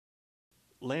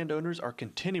Landowners are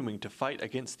continuing to fight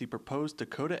against the proposed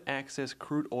Dakota Access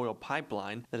crude oil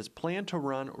pipeline that is planned to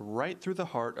run right through the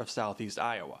heart of southeast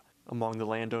Iowa. Among the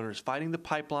landowners fighting the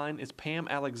pipeline is Pam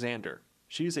Alexander.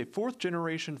 She is a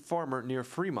fourth-generation farmer near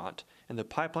Fremont, and the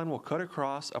pipeline will cut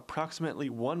across approximately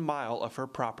 1 mile of her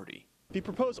property. The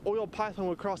proposed oil pipeline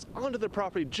will cross onto the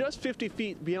property just 50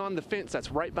 feet beyond the fence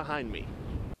that's right behind me.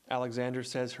 Alexander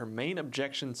says her main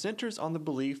objection centers on the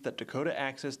belief that Dakota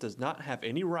Access does not have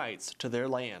any rights to their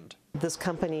land. This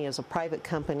company is a private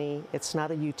company, it's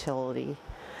not a utility,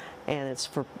 and it's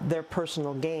for their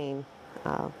personal gain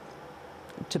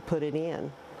to put it in.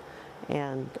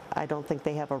 And I don't think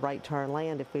they have a right to our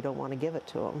land if we don't want to give it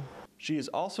to them. She is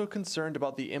also concerned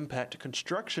about the impact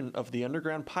construction of the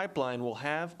underground pipeline will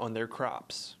have on their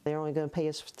crops. They're only going to pay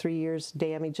us 3 years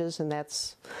damages, and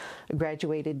that's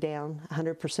graduated down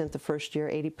 100% the first year,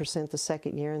 80% the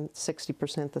second year, and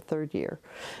 60% the third year.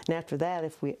 And after that,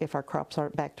 if our crops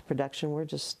aren't back to production, we're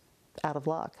just out of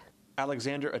luck.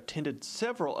 Alexander attended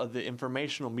several of the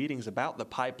informational meetings about the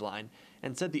pipeline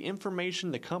and said the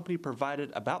information the company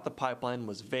provided about the pipeline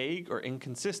was vague or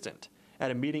inconsistent. At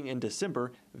a meeting in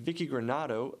December, Vicki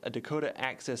Granado, a Dakota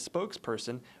Access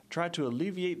spokesperson, tried to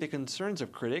alleviate the concerns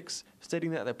of critics,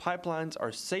 stating that the pipelines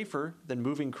are safer than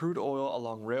moving crude oil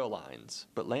along rail lines.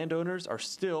 But landowners are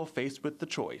still faced with the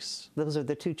choice. Those are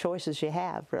the two choices you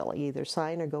have, really, either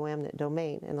sign or go eminent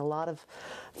domain. And a lot of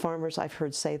farmers I've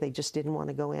heard say they just didn't want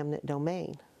to go eminent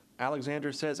domain.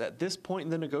 Alexander says at this point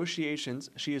in the negotiations,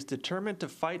 she is determined to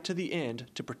fight to the end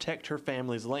to protect her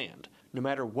family's land, no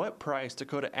matter what price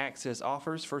Dakota Access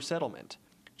offers for settlement.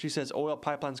 She says oil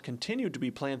pipelines continue to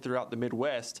be planned throughout the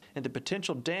Midwest, and the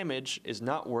potential damage is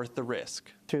not worth the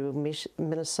risk. Through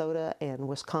Minnesota and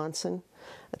Wisconsin,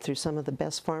 through some of the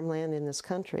best farmland in this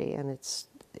country, and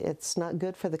it's not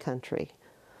good for the country.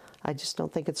 I just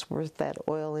don't think it's worth that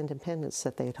oil independence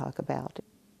that they talk about.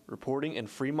 Reporting in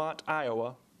Fremont,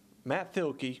 Iowa, Matt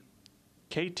Thielke,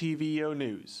 KTVO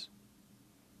News.